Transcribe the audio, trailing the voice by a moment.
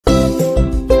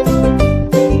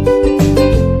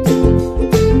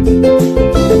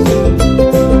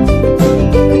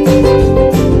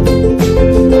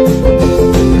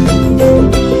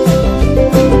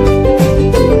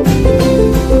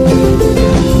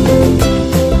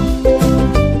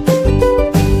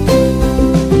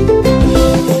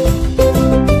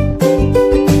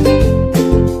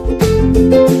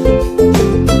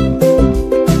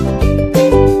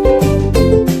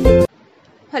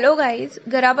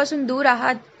घरापासून दूर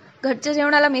आहात, घरच्या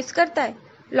जेवणाला मिस करताय,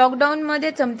 लॉकडाऊनमध्ये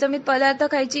चमचमीत पदार्थ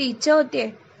खायची इच्छा होते,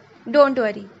 डोंट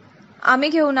वरी. आम्ही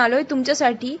घेऊन आलोय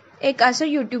तुमच्यासाठी एक असं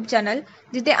यूट्यूब चॅनल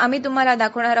जिथे आम्ही तुम्हाला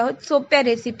दाखवणार आहोत सोप्या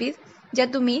रेसिपीज ज्या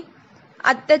तुम्ही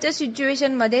आत्ताच्या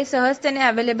सिच्युएशनमध्ये सहजतेने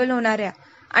अवेलेबल होणाऱ्या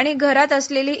आणि घरात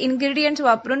असलेले इन्ग्रेडियंट्स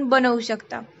वापरून बनवू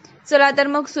शकता. चला तर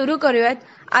मग सुरू करूयात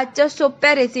आजच्या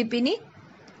सोप्या रेसिपीनी.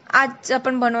 आज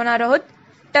आपण बनवणार आहोत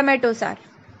टोमॅटो सार.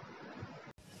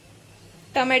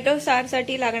 टोमॅटो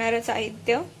सारसाठी लागणारं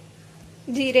साहित्य: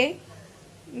 जिरे,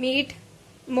 मीठ,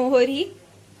 मोहरी,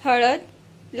 हळद,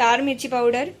 लाल मिरची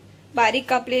पावडर, बारीक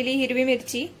कापलेली हिरवी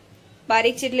मिरची,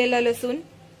 बारीक चिरलेला लसूण,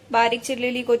 बारीक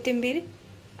चिरलेली कोथिंबीर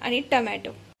आणि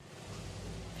टोमॅटो.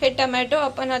 हे टोमॅटो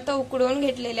आपण आता उकडवून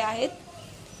घेतलेले आहेत.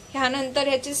 ह्यानंतर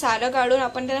याची सालं काढून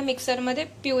आपण त्याला मिक्सरमध्ये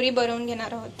प्युरी बनवून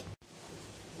घेणार आहोत.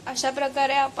 अशा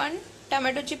प्रकारे आपण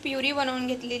टोमॅटोची प्युरी बनवून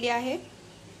घेतलेली आहे.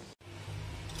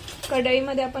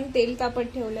 कढईमध्ये आपण तेल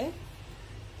तापत ठेवलंय.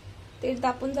 तेल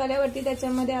तापून झाल्यावरती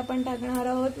त्याच्यामध्ये आपण टाकणार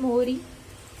आहोत मोहरी,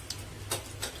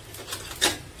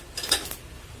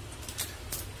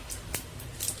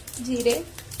 जिरे,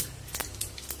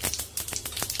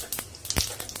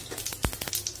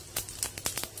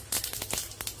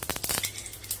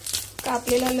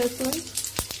 कापलेला लसूण,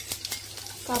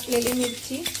 कापलेली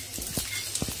मिरची,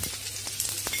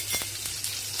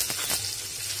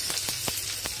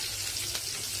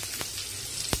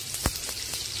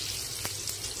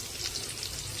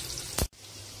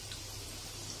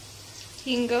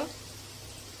 हिंग,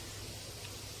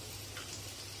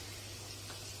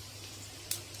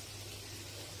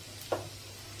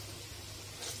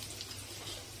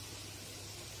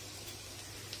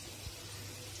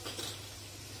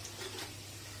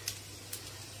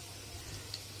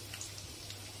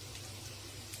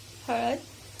 हळद,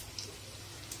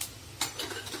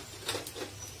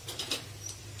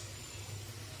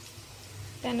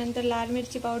 त्यानंतर लाल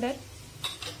मिरची पावडर,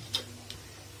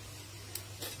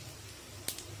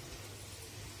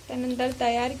 त्यानंतर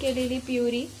तयार केलेली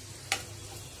प्युरी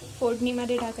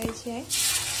फोडणीमध्ये टाकायची आहे.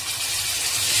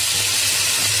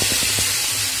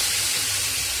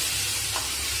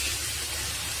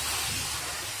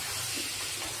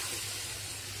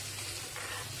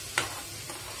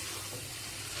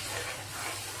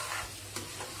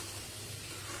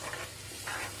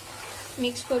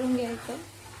 मिक्स करून घ्यायचं.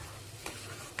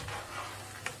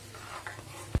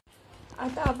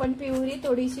 आता आपण प्युरी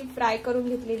थोडीशी फ्राय करून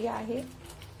घेतलेली आहे.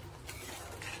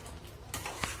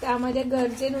 त्यामध्ये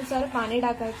गरजेनुसार पाणी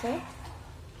टाकायचं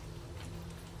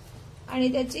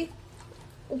आणि त्याची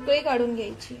उकळी काढून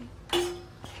घ्यायची.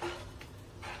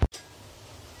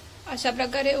 अशा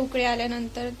प्रकारे उकळी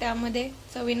आल्यानंतर त्यामध्ये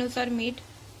चवीनुसार मीठ,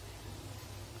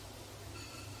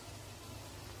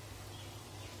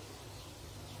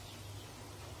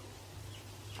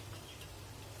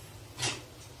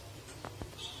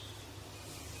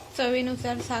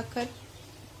 चवीनुसार साखर,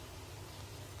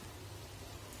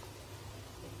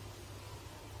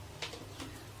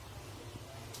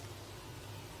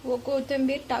 व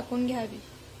कोथिंबीर टाकून घ्यावी.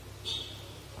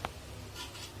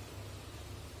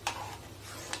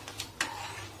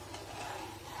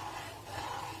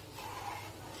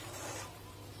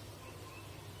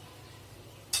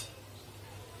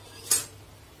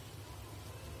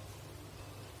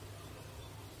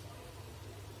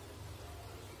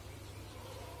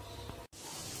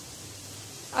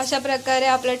 अशा प्रकारे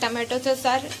आपलं टोमॅटोचं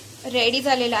सार रेडी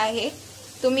झालेलं आहे.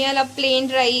 तुम्ही याला प्लेन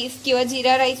राईस किंवा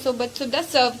जिरा राईस सोबत सुद्धा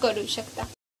सर्व करू शकता.